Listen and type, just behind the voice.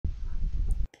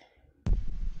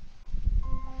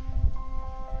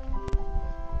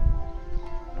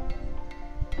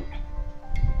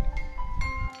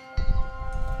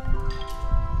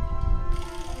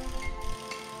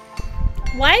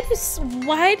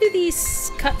Why do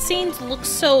these cutscenes look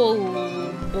so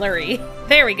blurry?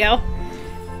 There we go.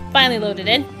 Finally loaded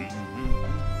in.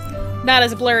 Not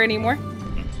as a blur anymore.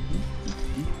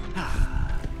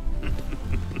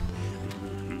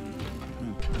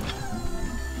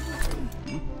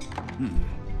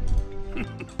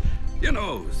 You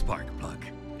know, Sparkplug,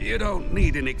 you don't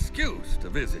need an excuse to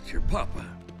visit your papa.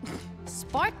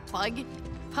 Sparkplug?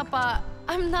 Papa,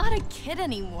 I'm not a kid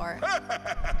anymore.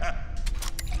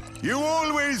 You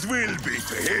always will be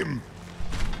to him.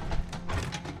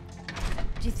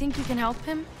 Do you think you can help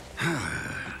him?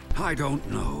 I don't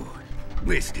know.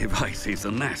 This device is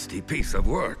a nasty piece of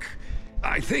work.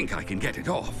 I think I can get it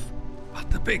off.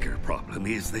 But the bigger problem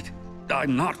is that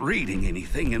I'm not reading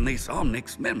anything in this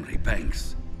Omnics memory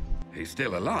banks. He's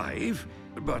still alive,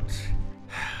 but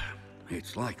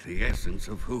it's like the essence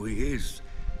of who he is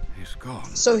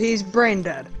gone. So he's brain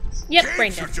dead. Yep,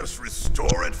 brain Can't dead. you just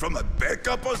restore it from a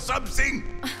backup or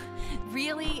something?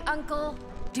 Really, Uncle?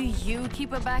 Do you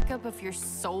keep a backup of your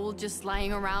soul just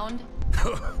lying around?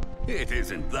 It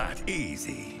isn't that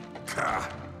easy.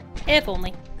 If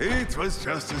only. It was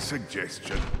just a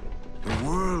suggestion. The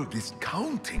world is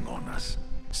counting on us.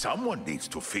 Someone needs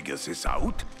to figure this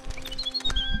out.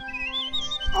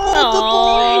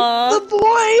 Oh, the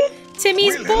boy!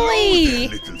 Timmy's Well, hello there,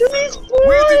 boy! little Timmy's fellow. boy!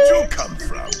 Where did you come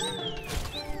from?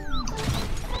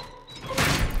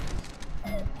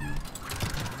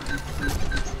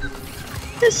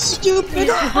 This stupid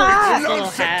Little hat!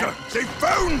 Lord hat. Sector, they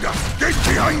found us! Get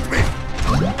behind me!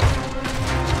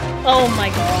 Oh my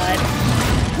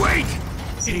god. Wait!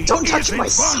 He Don't touch isn't my one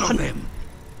son. of them.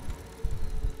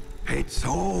 It's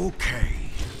okay.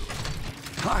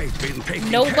 I've been taking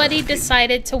care Nobody of him.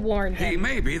 decided to warn He him.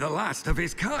 may be the last of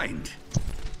his kind.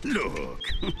 Look,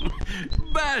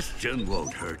 Bastion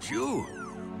won't hurt you.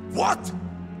 What?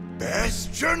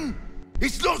 Bastion?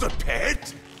 It's not a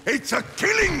pet! It's a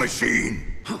killing machine!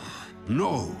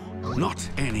 No, not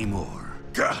anymore.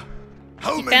 Gah!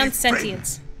 How He many found friends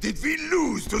sentience. did we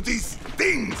lose to these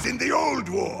things in the old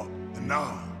war? And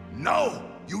now,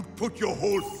 you'd put your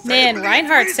whole family Man, at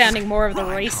Reinhardt's risk. sounding more of the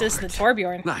Reinhardt. racist than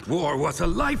Torbjorn. That war was a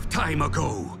lifetime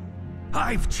ago.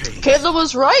 I've changed. Kayla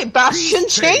was right. Bastion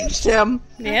He's changed him.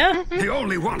 Yeah? The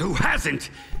only one who hasn't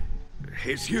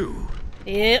is you.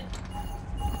 Yep.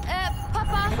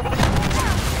 Papa?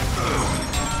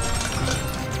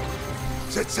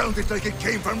 That sounded like it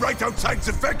came from right outside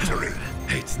the factory.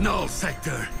 It's Null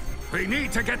Sector. We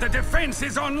need to get the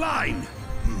defenses online.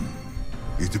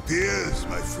 It appears,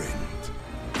 my friend,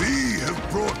 we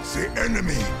have brought the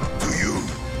enemy to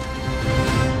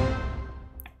you.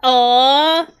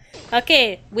 Aww.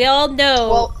 Okay, we all know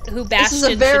Well, who this is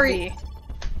Bastion a very-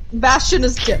 should Bastion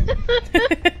is dead.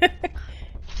 be.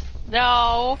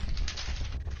 No,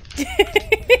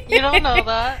 you don't know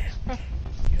that.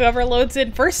 Whoever loads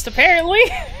in first, apparently.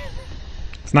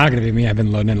 It's not gonna be me. I've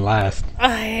been loading in last.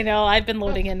 I know, I've been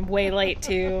loading in way late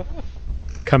too.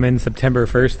 Come in September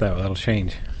 1st, though. That'll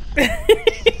change.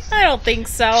 I don't think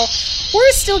so.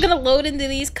 We're still gonna load into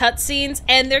these cutscenes,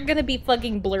 and they're gonna be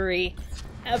fucking blurry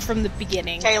from the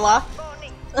beginning. Kayla.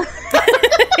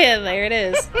 Yeah, there it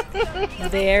is.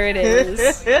 There it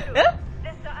is.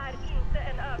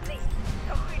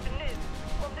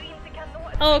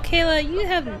 Oh, Kayla, you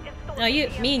haven't. No,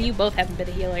 me and you both haven't been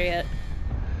a healer yet.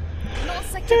 Null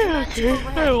sector command to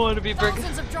overhead. I want to be broken.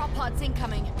 Thousands of drop pods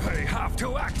incoming. I have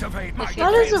to activate my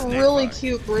That is a defense really network.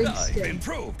 cute rig I've skin.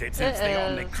 improved it since the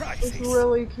Omnic crisis. It's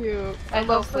really cute. I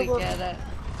love hope her we little, get it.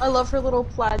 I love her little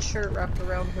plaid shirt wrapped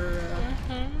around her,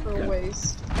 her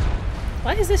waist.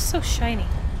 Why is this so shiny?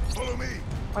 Follow me.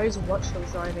 Why is what so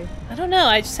shiny? I don't know,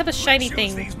 I just have a shiny Use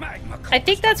thing. these magma I think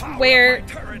cores that's to power where up my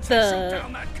turrets and the shoot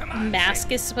down that command mask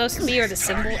ship. is supposed to be, or the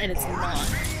symbol, and it's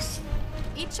not.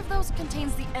 Each of those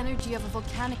contains the energy of a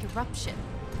volcanic eruption.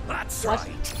 That's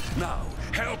right. Now,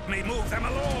 help me move them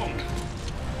along.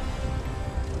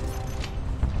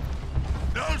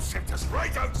 Null Sector's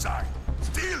right outside.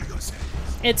 Steel yourselves.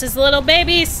 It's his little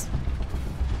babies!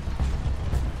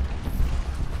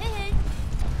 Hey,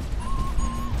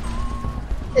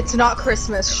 It's not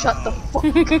Christmas. Shut the fuck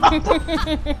up.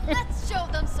 let's show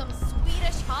them some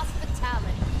Swedish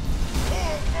hospitality.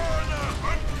 For honor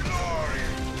and glory.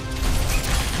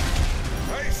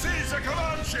 I see the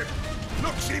command ship.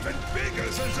 Looks even bigger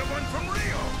than the one from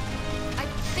Rio. I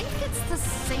think it's the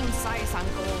same size,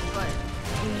 Uncle, but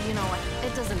you know what?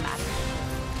 It doesn't matter.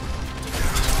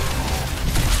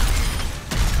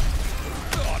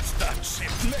 What's that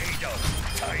ship made of?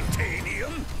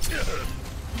 Titanium?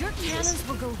 Your cannons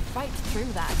will go right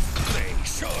through that. They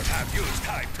should have used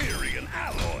Hyperion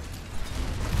alloy.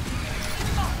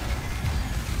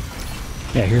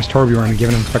 Yeah, here's Torbjorn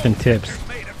giving him fucking tips.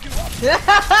 Made a few up. So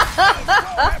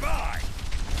have I.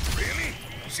 Really?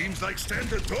 Seems like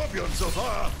standard Torbjorn so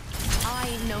far. I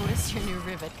noticed your new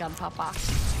rivet gun, Papa.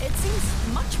 It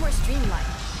seems much more streamlined.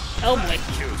 Oh boy.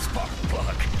 You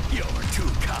Sparkplug. You're too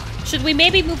kind. Should we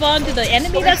maybe move on to the enemy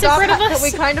Can we that's in stop- front of us?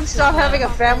 Can we kind of stop having a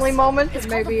family moment and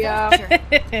maybe,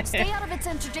 Stay out of its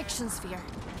interdiction sphere.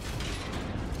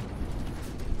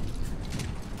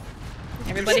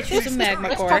 Everybody choose a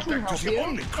magma core. fucking To help the you?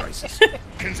 Omnic crisis.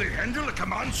 Can they handle a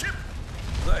command ship?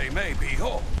 They may be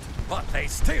old, but they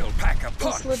still pack a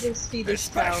punch. This little Swedish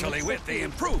Especially sound. with the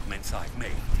improvements I've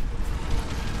made.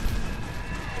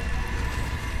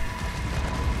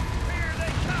 Here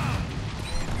they come!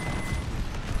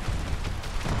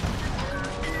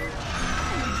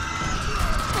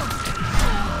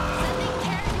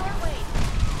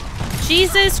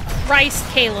 Jesus Christ,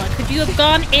 Kayla, could you have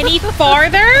gone any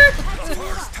farther? The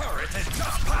first turret is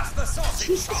just past the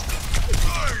sausage shop.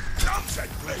 I love that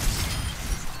place.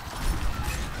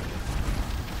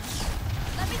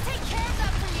 Let me take care of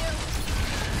that for you.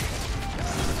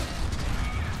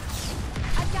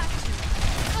 I got you.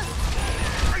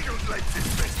 I don't like this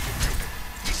place.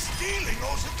 He's stealing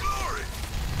all the glory.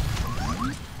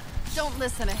 Don't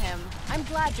listen to him. I'm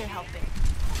glad you're helping.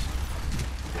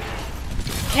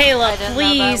 Kayla, I didn't know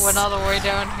please. that went all the way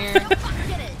down here.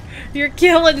 Get it. You're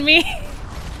killing me.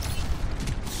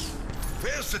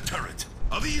 Where's the turret?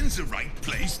 Are we in the right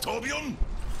place, Torbjorn?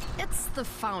 It's the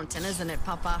fountain, isn't it,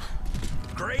 Papa?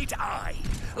 Great eye.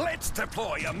 Let's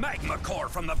deploy a magma core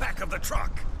from the back of the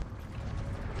truck.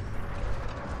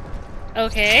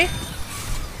 Okay.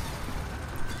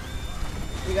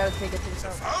 we gotta take it to the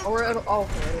south. Or it'll, oh,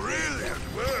 okay.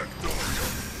 Brilliant work,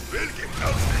 Torbjorn. We'll get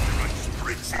out there to run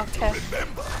spritzing Okay. to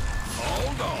remember.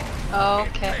 Hold on.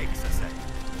 Okay. Takes a second.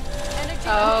 Energy.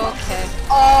 Okay.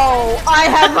 Oh, I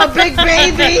have a big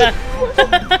baby!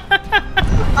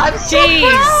 I'm so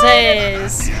proud!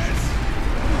 Jesus.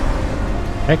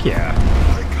 Heck yeah.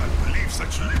 I can't believe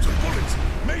such little bullets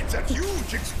made that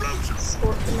huge explosion.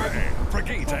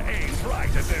 Brigitte aimed right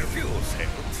at their fuel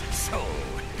cells. So,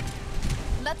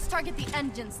 Let's target the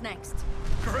engines next.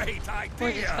 great idea.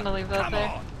 We're just gonna leave that Come there.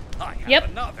 on. I have Yep.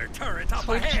 another turret up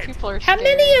Which ahead. people are How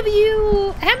staring. many of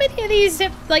these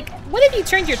have, like, what have you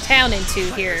turned your town into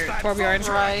here, Torbjorn?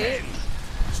 Right.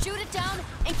 Shoot it down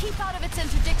and keep out of its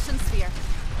interdiction sphere.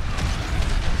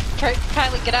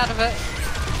 Kylie, get out of it.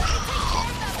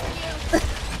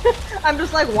 I'm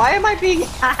just like, why am I being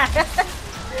hacked?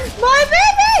 My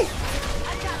baby!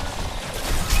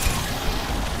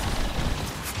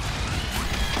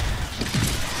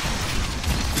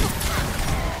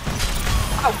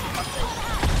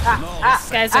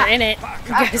 You guys are in it. You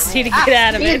guys need to get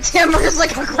out of Me and it. Tim are just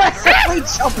like aggressively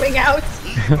jumping out.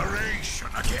 Liberation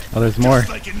again. Oh, there's more. Just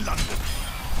like in London.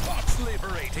 What's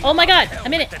liberating? Oh my god, Hell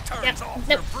I'm in with it. the Yep. turns off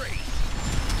Nope. for free.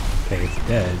 Okay, it's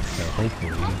dead, so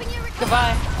hopefully.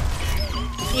 Goodbye.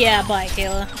 Yeah, bye,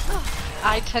 Kayla.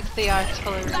 I took the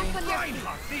artillery. Back on your feet.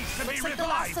 Reinhardt needs to be Looks like the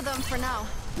last revived. of them for now.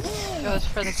 It was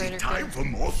for the Is greater it time good. for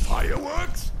more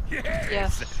fireworks? Yes.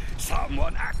 Yes.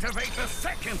 Someone activate the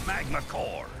second magma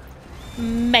core.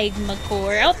 Magma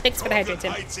core. Oh, thanks for the hydrate,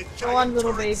 Tim. Go on,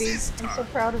 little baby. I'm so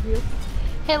proud of you.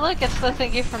 Hey, look, it's the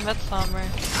thingy from Midsummer.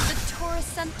 The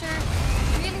tourist center.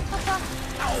 Really, Papa?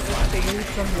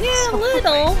 Yeah, a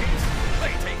little.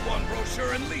 They take one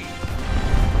brochure and leave.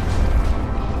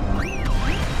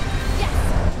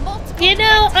 Yes. Multiple. You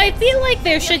know, I feel like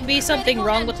there should be something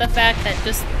wrong with the fact that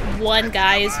just one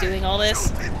guy is doing all this.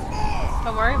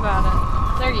 Don't worry about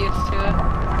it. They're used to it.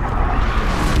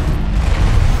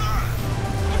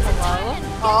 Hello?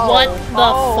 Oh, What the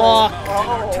fuck?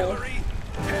 Oh. Artillery,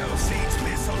 Hell Seeds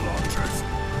missile launchers.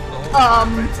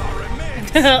 Um, Are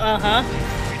immense. Uh-huh.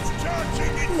 It's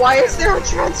charging it. why is there a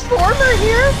transformer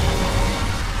here?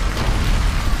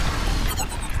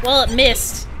 Well, it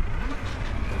missed.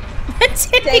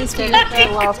 Thank you, Fucking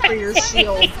Ella, for your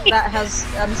shield. That has,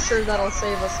 I'm sure that'll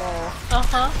save us all.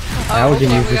 Uh-huh. Now we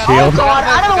can use the got- shield. God,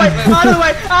 out of the way, out of the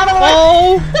way, out of the way!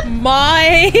 Oh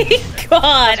my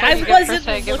god, That's what I you get for wasn't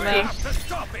taking looking. that. To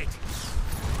stop it.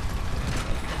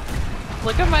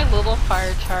 Look at my little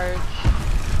fire charge.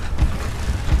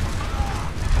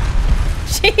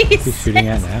 Jesus. He's shooting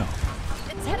at now.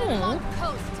 It's headed along the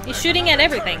coast. He's shooting at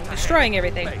everything, destroying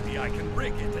everything. Maybe I can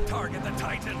rig it to target the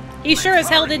Titan. He sure as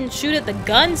hell Hurry. didn't shoot at the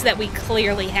guns that we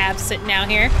clearly have sitting out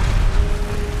here.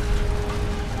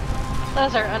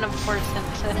 Those are unimportant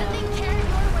to him. Sending care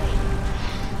your way.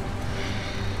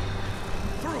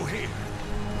 Through here.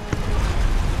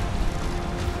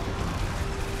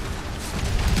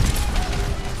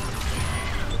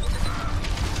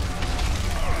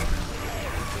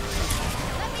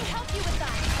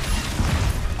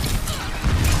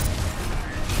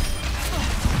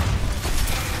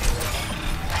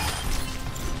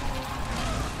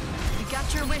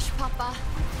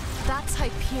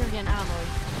 Hyperion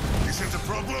alloy. Is it a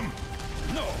problem?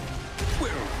 No.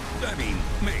 Well, I mean,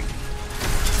 maybe.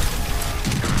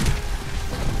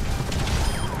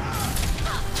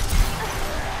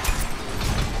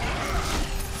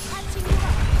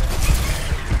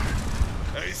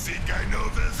 I think I know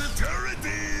where the turret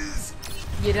is.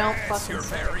 You don't Yes, fucking you're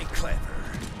say. very clever.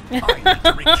 I need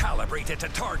to recalibrate it to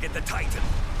target the Titan.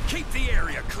 Keep the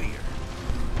area clear.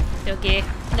 Okay.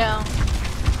 No.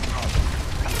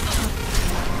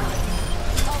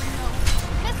 Oh no.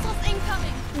 Missiles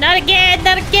incoming. Not again!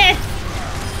 Not again!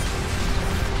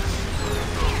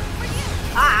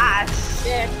 Ah,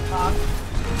 shit. Fuck.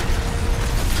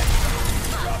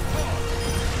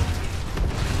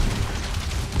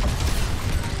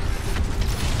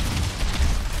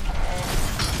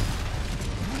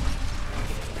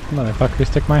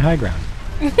 Motherfuckers took my high ground.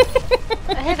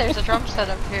 Hey, there's a drum set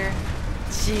up here.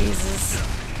 Jesus.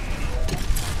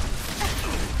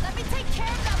 Let me take care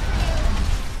of that for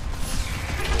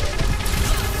you.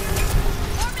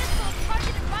 More missiles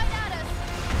targeted right at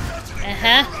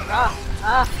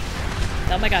us.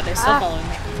 Oh my god, they're still following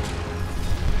me.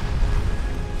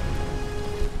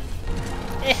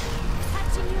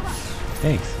 Catching you up.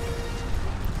 Thanks.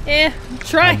 I'm I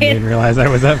trying. didn't realize I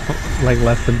was at like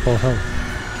less than full health.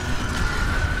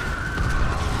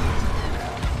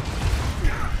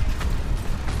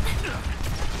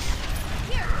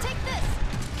 Here, take this.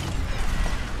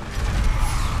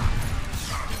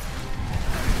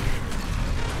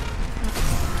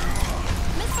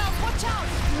 Missiles, watch out.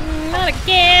 Not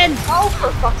again! Oh,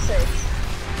 for fuck's sake.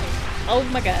 Oh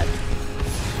my god.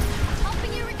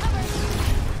 Helping you recover.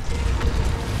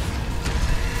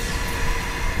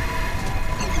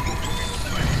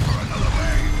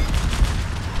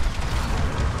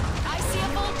 I see a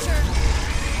vulture.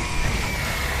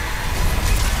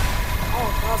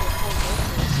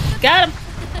 Got him!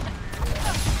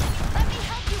 Let me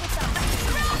help you with that.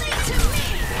 Rally to me.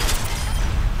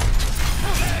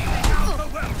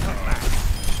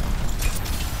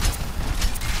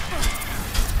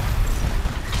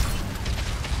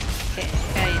 Okay,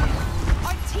 how you doing?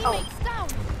 Our teammates down.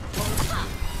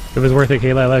 It was worth it,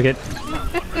 Kayla. I like it.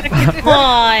 Come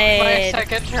My on!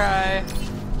 second try.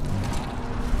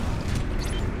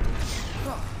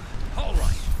 All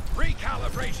right.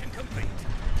 Recalibration complete.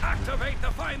 Activate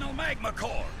the final magma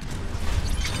core.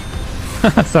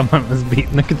 Someone was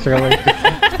beating the controller.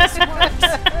 This works.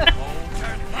 Hold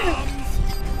your thumbs.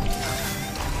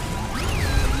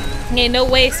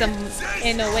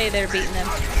 Ain't no way they're beating them.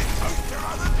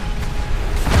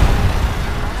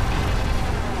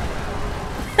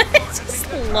 I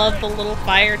just love the little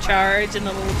fire charge and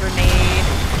the little grenade.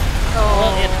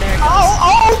 Oh, yep, there it goes.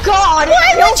 Oh god! Why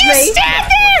Help would you me! stand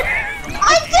there?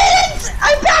 I didn't!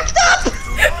 I backed up!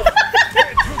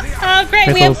 Oh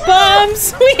great, we have Missiles.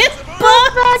 bombs! We have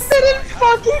bombs! They didn't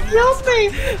fucking kill me!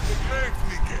 Let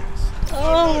me guess.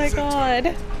 Oh my god.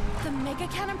 The mega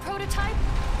cannon prototype?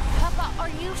 Papa, are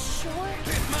you sure?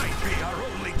 It might be our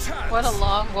only chance. What a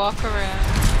long walk around.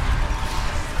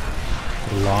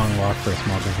 A long walk for a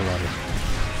small drink of water.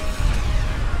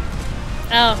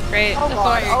 Oh, great. Oh That's god,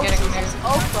 why you're oh getting Jesus, me.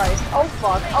 oh Christ, oh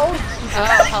fuck, oh Jesus,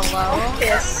 Oh, hello.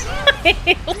 piss.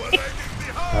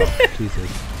 Oh,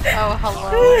 Jesus. Oh,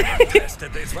 hello.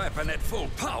 Tested this weapon at full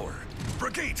power.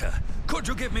 Brigitte, could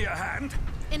you give me a hand?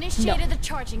 Initiated the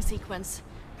charging sequence.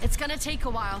 It's gonna take a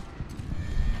while.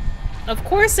 Of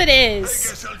course it I is.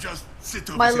 guess I'll just sit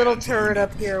over My there little until you turret need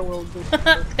up me. here will do.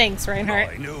 Thanks, Reinhardt.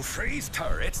 My new freeze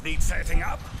turrets need setting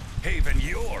up. Even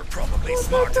you're probably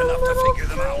smart enough to figure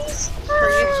them out.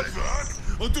 Like that?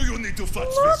 Or do you need to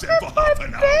fetch this in for half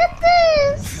an hour?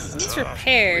 It's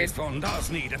repaired. This one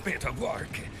does need a bit of work.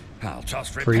 I'll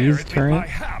just repair Freeze it turret? with my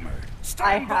hammer. I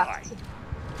Stand by. have to.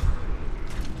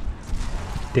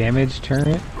 Damage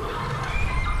turret.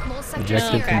 Mole sector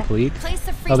Objective here. complete. Place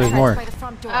the Oh, there's freeze more. by the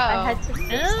front door. I Oh. had to.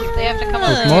 They have to come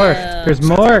There's up. more. There's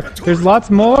more. There's lots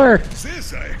more.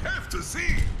 This I have to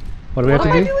see. What do we have What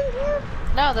am to I do? doing here?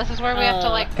 No, this is where we have to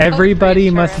like. Everybody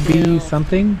poke must each be other.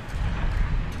 something.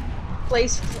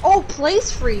 Place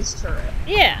freeze turret.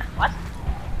 Yeah. What?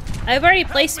 I've already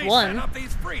Help placed me set one. up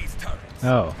these freeze turrets.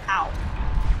 Oh. Ow.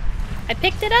 I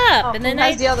picked it up Oh, and then who I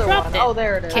has the other dropped one? it. Oh,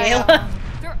 there it is. Kayla.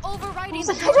 They're overriding I was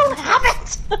the like, I don't have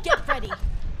it! Get ready.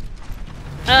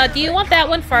 Do you want that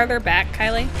one farther back,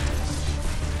 Kylie?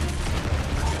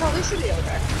 No, we should be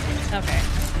okay. Okay.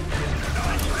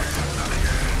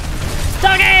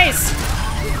 Doggies!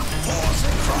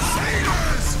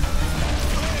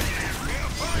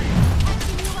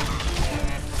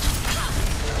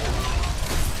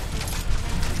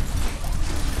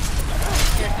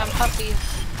 Here come puppies.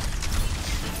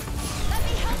 Let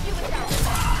me help you with that.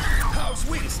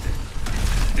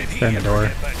 They're in the door.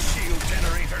 Get that shield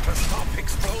generator to stop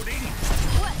exploding?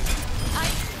 What? I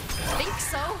think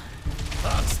so.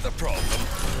 That's the problem.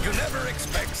 You never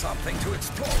expect something to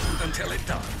explode until it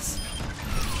does.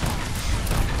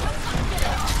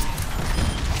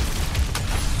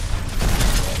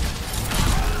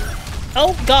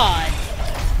 Oh God.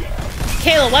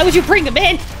 Kayla, why would you bring him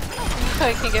in? So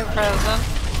I can get frozen.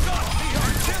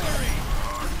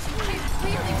 He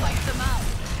really wiped them out.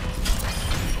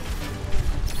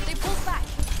 They pulled back.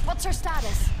 What's our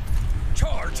status?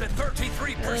 Charge at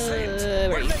 33%.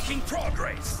 We're making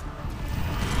progress.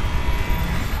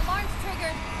 Alarms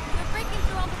triggered. They're breaking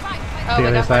through on the right. Oh, The we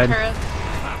other got side. more turrets.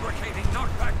 Fabricating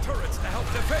knockback turrets to help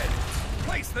defend.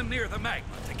 Place them near the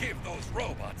magma to give those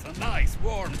robots a nice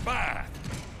warm bath.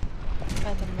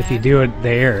 By the If you map. do it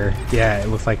there, yeah, it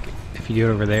looks like if you do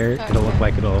it over there, it'll look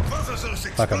like it'll What are those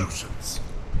fuck 'em. explosions?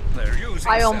 They're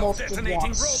using I almost self-detonating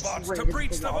walked robots straight to into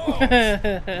breach the the wall.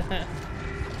 walls.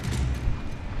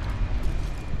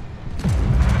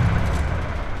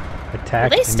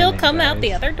 attack. Will they still imminent, come out guys.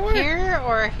 the other door? Here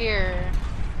or here?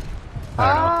 I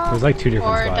don't know. There's like two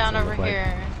different Or spots. down it over looked like.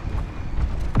 here.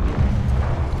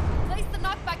 Place the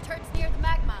knockback turrets near the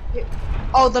magma.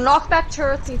 Oh, the knockback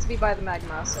turrets need to be by the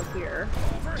magma, so here.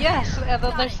 Yes, and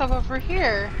then there's some over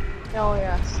here. Oh,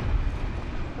 yes.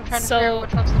 I'm trying to So- figure out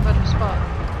which one's the better spot.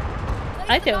 Place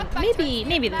I the don't. knockback Maybe- turrets near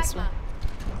maybe the this magma.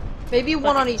 Maybe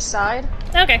one on each side.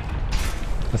 Okay.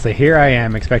 Let's say here I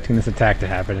am expecting this attack to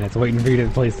happen, and it's waiting for you to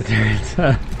place the turrets. Who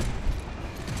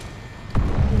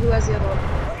has the other one?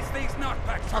 Place these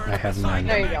knockback turrets I have beside none. the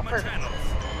There you go, magma perfect. channels.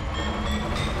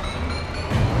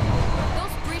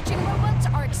 Those breaching robots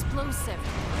are explosive.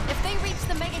 If they reach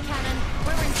the mega cannon,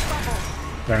 we're in trouble.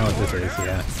 I don't know what this is.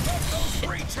 Yeah. Stop those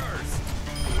breachers.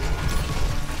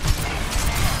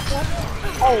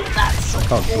 Oh, that's so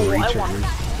Called cool. I breachers. want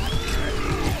that.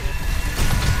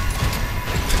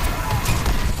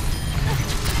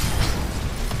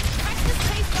 Crack this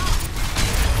place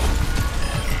off.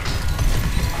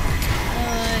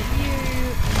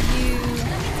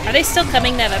 You. Are they still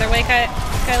coming that other way,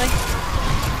 Kylie?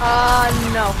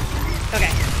 No.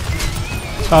 Okay.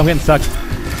 Oh, I'm getting stuck.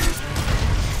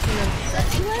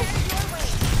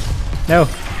 No.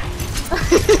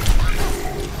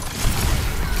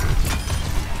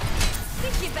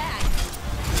 Sticky bag.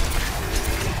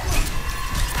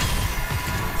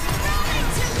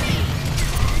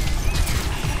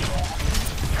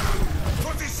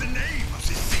 What is the name of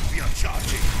this thing we are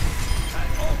charging? An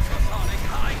ultrasonic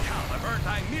high-caliber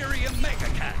Dimerium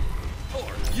megacat.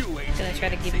 Or UAV. Gonna try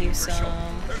to give you for short.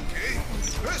 some. Okay.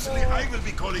 Personally, I will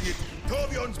be calling it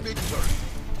Torbjorn's Big Turret.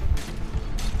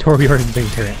 Torbjorn's big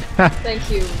turret. Thank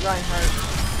you, Reinhardt.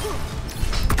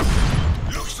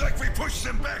 Looks like we pushed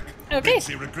them back. Okay. Makes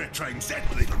me regret trying that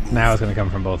little move. Now it's gonna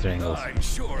come from both angles. I'm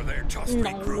sure they're just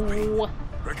regrouping. No.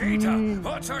 Brigitte,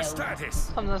 what's our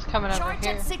status? Something's coming over Charge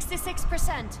here. at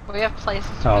 66%. We have places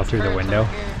to Oh, put through the turrets window?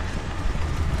 over here.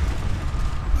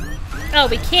 Oh,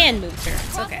 we can move turrets.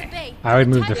 Across the Okay. bay. I would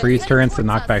move the Talon freeze heading turrets. The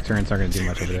towards us. knockback turrets aren't gonna do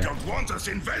much over They there. don't want us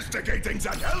investigating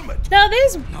that helmet. No,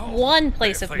 there's No. one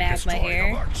place If of they magma destroy the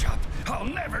here. workshop, I'll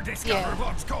never discover Yeah.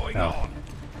 what's going Oh. on.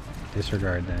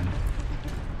 Disregard then.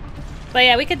 But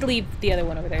yeah, we could leave the other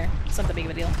one over there. It's not that big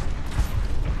of a deal.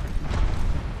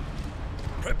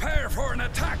 Prepare for an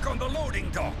attack on the loading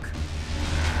dock.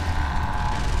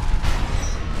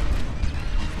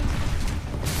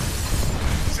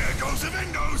 There goes the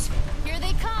windows. Here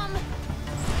they come.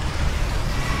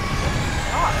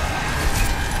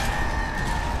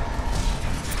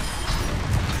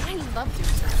 I love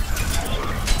doing that.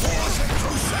 For the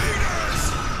Crusaders.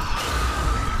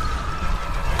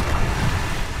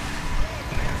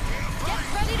 Get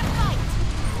ready to fight.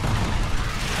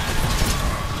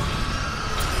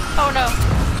 Oh no.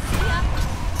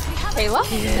 We have Kayla?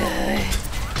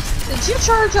 Did you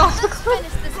charge off the Let's cliff?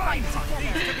 finish this fight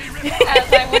together.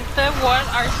 As I went the one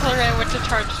artillery I went to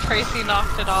charge, Tracy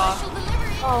knocked it off. Special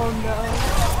delivery. Oh no.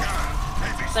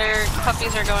 Their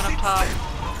puppies are going up top.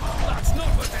 That's not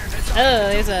what they're designed. Oh,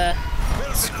 there's a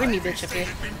screamy bitch up here.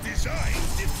 They've been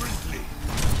designed differently.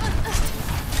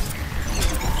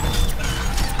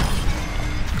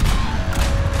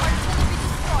 Artillery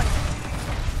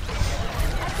destroyed.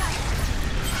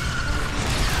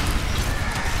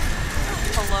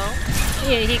 Hello?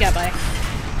 Yeah, he got by.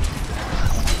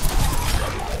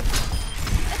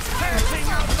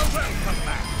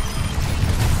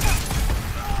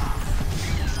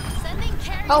 Sending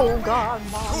carrier. Oh god,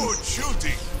 mom. Good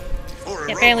shooting. For a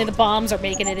Yeah, apparently the robot. bombs are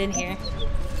making it in here.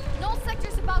 Null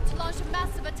sector's about to launch a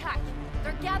massive attack.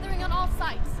 They're gathering on all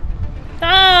sides.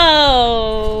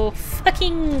 Oh,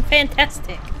 fucking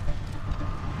fantastic.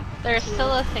 There's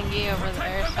still a thingy over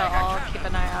there, so I'll keep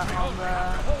an eye out on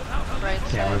the right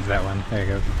side. Yeah, where's that one? There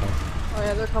you go. Oh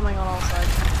yeah, they're coming on all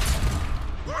sides.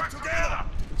 Work together!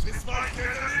 This might get a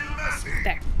little messy.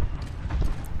 There.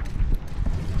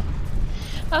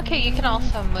 Okay, you can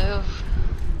also move.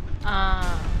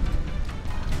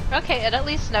 Okay, it at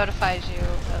least notifies you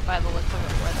by the look of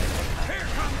it where they're going. Here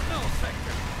comes null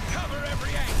sector. Cover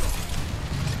every angle.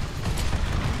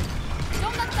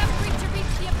 Don't let that creature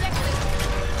reach the objective.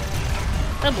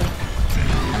 Oh boy.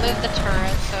 I moved the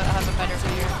turret so it has a better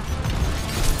view.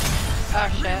 Oh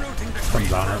shit. Rerouting the Comes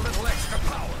creep on for a it. little extra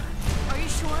power. Are you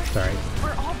sure? Sorry.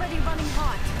 We're already running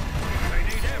hot. They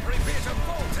need every bit of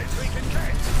voltage we can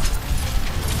get.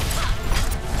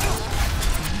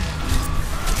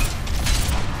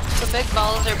 The big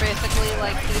balls are basically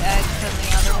like the eggs in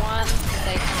the other one.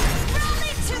 They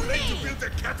Too late to build a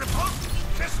catapult?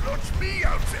 Just launch me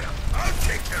out there. I'll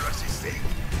take care of this thing.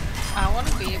 I want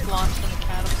to be launched in a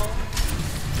catapult.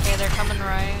 Okay, they're coming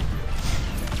right.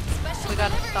 We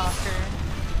got a stalker.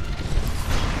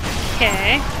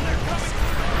 Okay.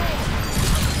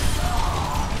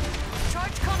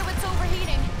 Charge conduit's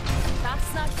overheating.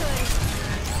 That's not good.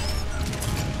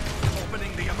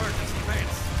 Opening the emergency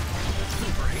vents.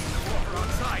 Superheat the water on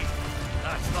site.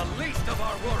 That's the least of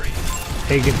our worries.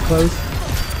 Hey, get close.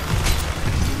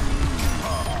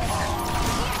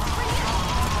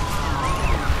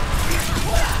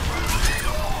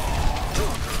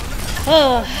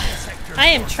 Oh, I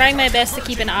am trying my best to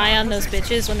keep an eye on those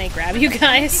bitches when they grab you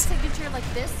guys. Signature like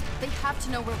this, they have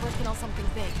to know we're working on something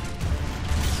big.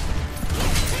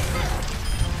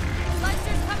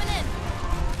 Slicers coming in.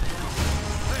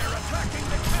 They're attacking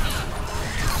the cannon.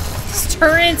 This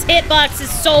turret's hitbox is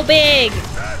so big.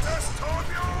 That's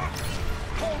Torbjorn!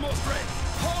 Almost ready.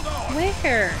 Hold on.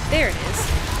 Where? There it is.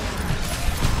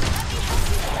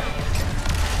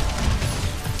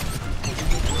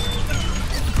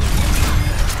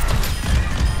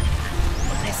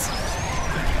 Nice.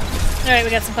 Alright, we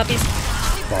got some puppies.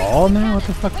 Ball now? What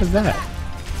the fuck was that?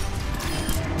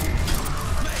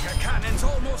 Mega cannon's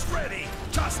almost ready.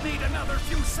 Just need another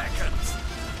few seconds.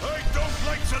 I don't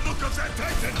like the look of that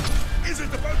Titan! Is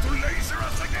it about to laser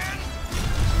us again?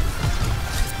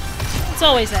 It's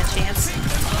always that chance.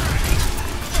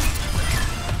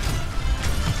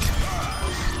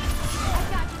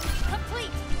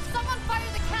 Complete. Someone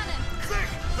fire the cannon. Quick!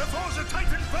 Before the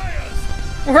Titan fires!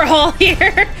 We're all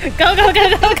here. Go, go, go,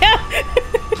 go, go.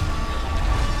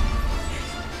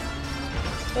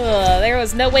 Ugh, there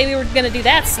was no way we were gonna do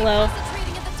that slow.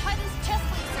 Concentrating at the Titan's chest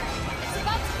laser. It's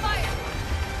about to fire.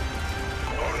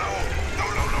 Oh no! No,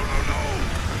 no, no, no, no!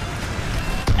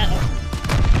 Uh-oh.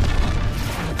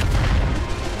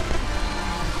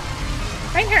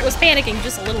 Reinhardt was panicking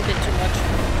just a little bit too much.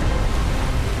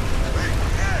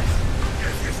 Yes!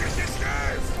 Yes, yes, yes, yes,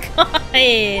 yes! God.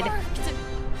 Worked.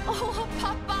 Oh,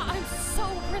 Papa, I'm so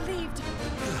relieved.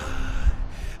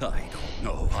 I don't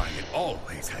know why it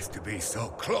always has to be so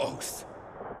close.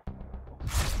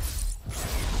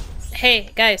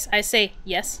 Hey, guys, I say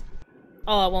yes.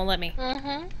 Oh, it won't let me.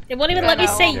 Mm-hmm. It won't even Yeah, let me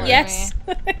no, it say won't let yes.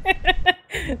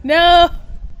 No.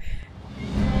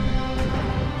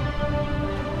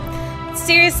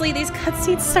 Seriously, these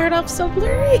cutscenes start off so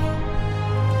blurry.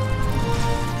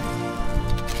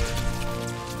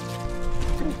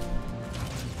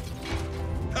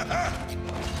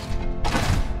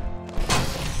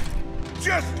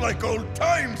 Just like old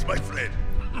times, my friend!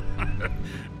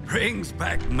 Brings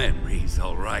back memories,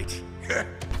 all right.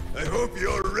 I hope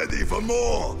you're ready for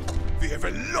more! We have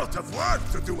a lot of work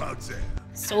to do out there!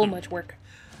 So much work.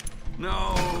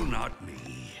 No, not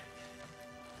me.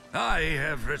 I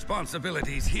have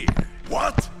responsibilities here.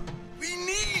 What? We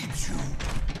need you!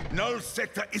 Null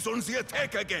Sector is on the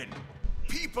attack again!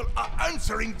 People are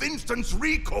answering Winston's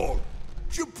recall!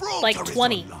 Gibraltar Like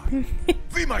 20. is online.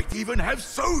 We might even have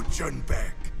Sojourn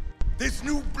back! There's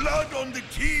new blood on the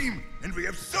team, and we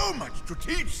have so much to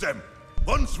teach them!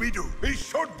 Once we do, we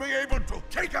should be able to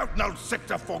take out Null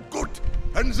Sector for good!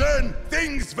 And then,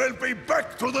 things will be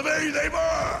back to the way they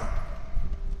were!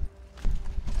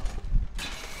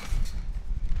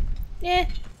 Yeah.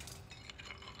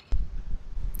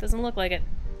 Doesn't look like it.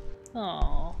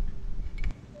 Oh,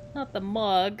 not the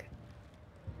mug.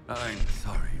 I'm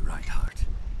sorry, Reinhardt.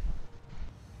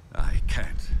 I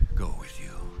can't go with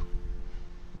you.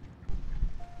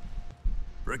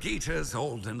 Brigitta's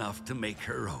old enough to make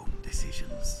her own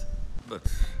decisions.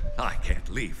 But I can't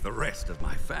leave the rest of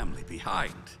my family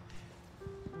behind.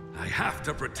 I have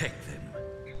to protect them.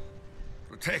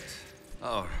 Protect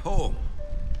our home.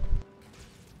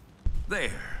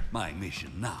 They're my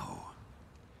mission now.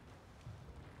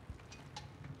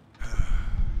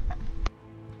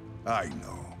 I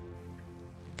know.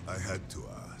 I had to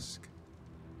ask.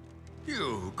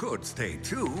 You could stay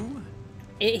too.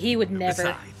 He would never.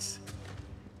 Besides,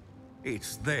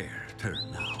 it's their turn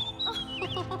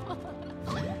now.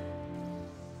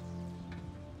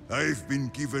 I've been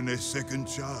given a second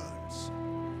chance.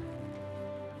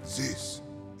 This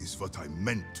is what I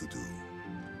meant to do.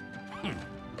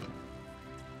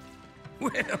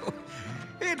 Well,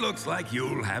 it looks like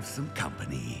you'll have some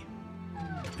company.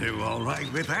 You all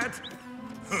right with that?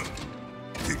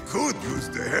 He could use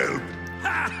the help.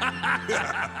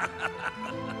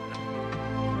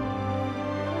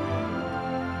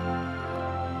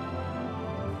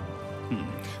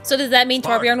 So does that mean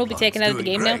Torbjorn will be Sparkplug's taken out of the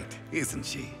doing game now? great, isn't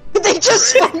she? They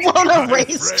just want to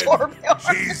raise Friend,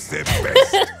 Torbjorn. she's the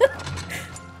best.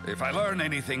 If I learn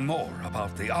anything more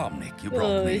about the Omnic you brought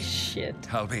Oh me, shit.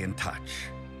 I'll be in touch.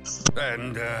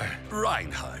 And,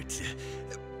 Reinhardt,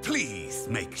 please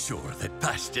make sure that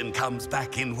Bastion comes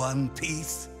back in one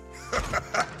piece.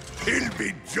 He'll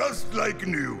be just like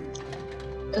new.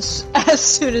 As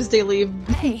soon as they leave,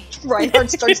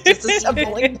 Reinhardt starts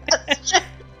disassembling that shit.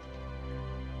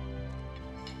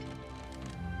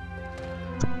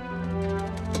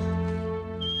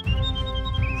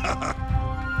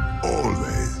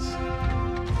 Always.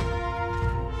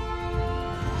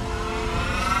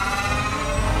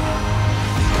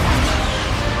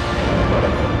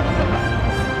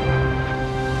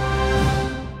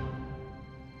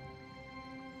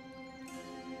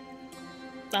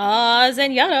 Ah,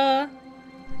 Zenyatta.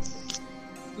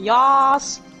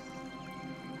 Yas.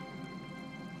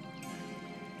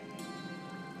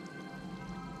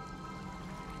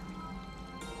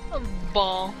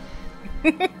 Ball.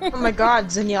 Oh my god,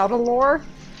 Zenyatta lore?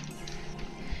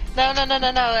 No. It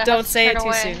Don't has to say it turn too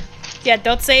away. soon. Yeah,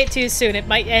 don't say it too soon. It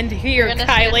might end here, You're gonna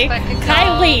see Kylie. a second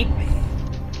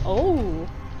Kylie! Oh.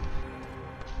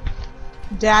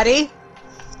 Daddy?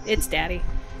 It's Daddy.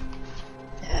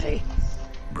 Daddy.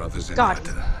 Brothers and God.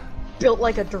 Built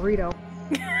like a Dorito.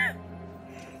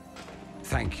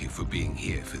 Thank you for being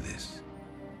here for this.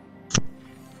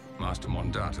 Master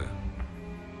Mondata,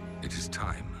 it is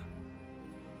time.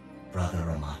 Brother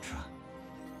Ramatra,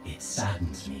 it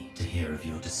saddens me to hear of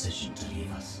your decision to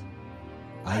leave us.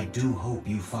 I do hope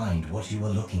you find what you are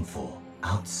looking for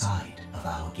outside of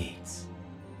our gates.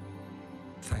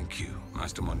 Thank you,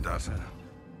 Master Mondata.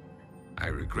 I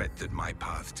regret that my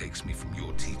path takes me from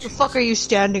your teachings. The fuck are you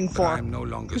standing But for? I'm no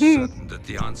longer certain that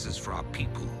the answers for our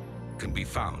people can be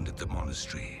found at the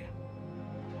monastery.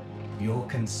 Your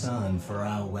concern for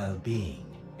our well-being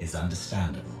is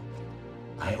understandable.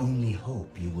 I only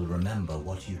hope you will remember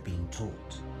what you've been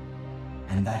taught,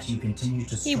 and that you continue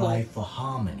to He won't. strive for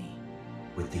harmony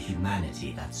with the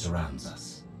humanity that surrounds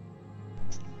us.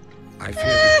 I fear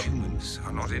the humans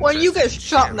are not interested When you get in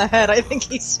shot in the sharing head, I think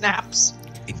he snaps.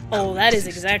 Oh, that is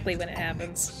coexistence exactly when it with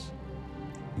happens.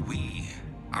 humans. We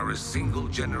are a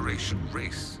single-generation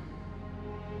race,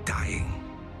 dying.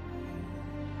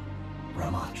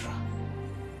 Ramatra,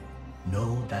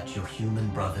 know that your human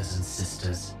brothers and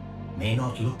sisters may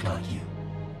not look like you,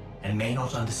 and may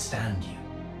not understand you.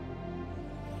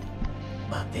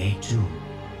 But they too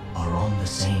are on the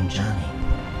same journey.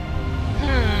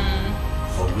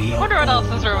 For we are Wonder what else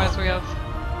all this reminds me one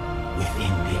of.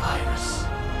 within the iris.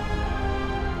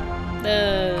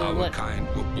 Our What? kind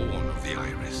were born of the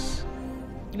iris.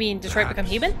 You mean Detroit become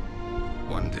Perhaps human?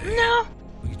 One day, No.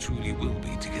 we truly will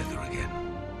be together again.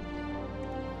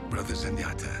 Brother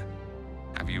Zenyatta,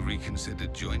 have you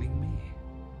reconsidered joining me?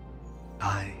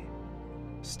 I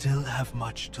still have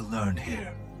much to learn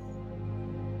here.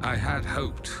 I had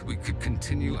hoped we could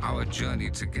continue our journey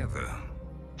together.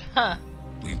 Huh.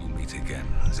 We will meet again,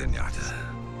 Zenyatta.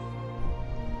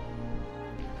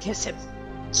 Kiss him.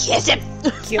 Kiss him!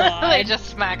 They God. just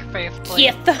smack face,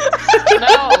 please. Kith.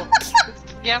 No!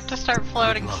 You have to start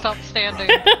floating, stop standing.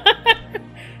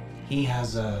 He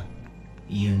has a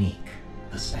unique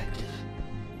perspective.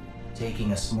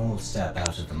 Taking a small step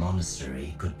out of the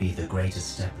monastery could be the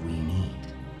greatest step we need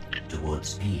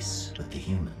towards peace with the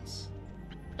humans.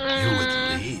 You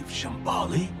would leave,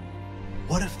 Shambali?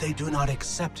 What if they do not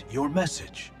accept your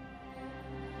message?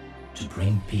 To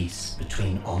bring peace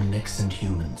between Omnics and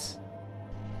humans.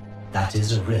 That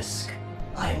is a risk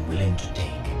I am willing to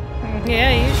take.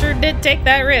 Yeah, you sure did take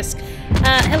that risk.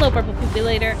 Hello, Purple Poopy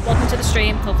Later. Welcome to the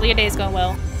stream. Hopefully your day's going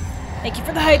well. Thank you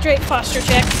for the hydrate posture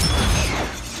check.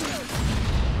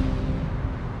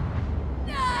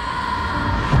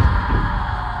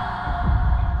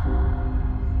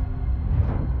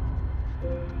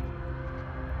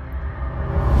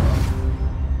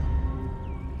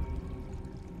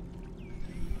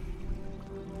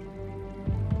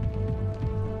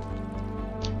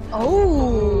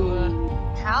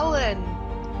 Oh, Talon.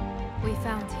 We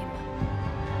found him.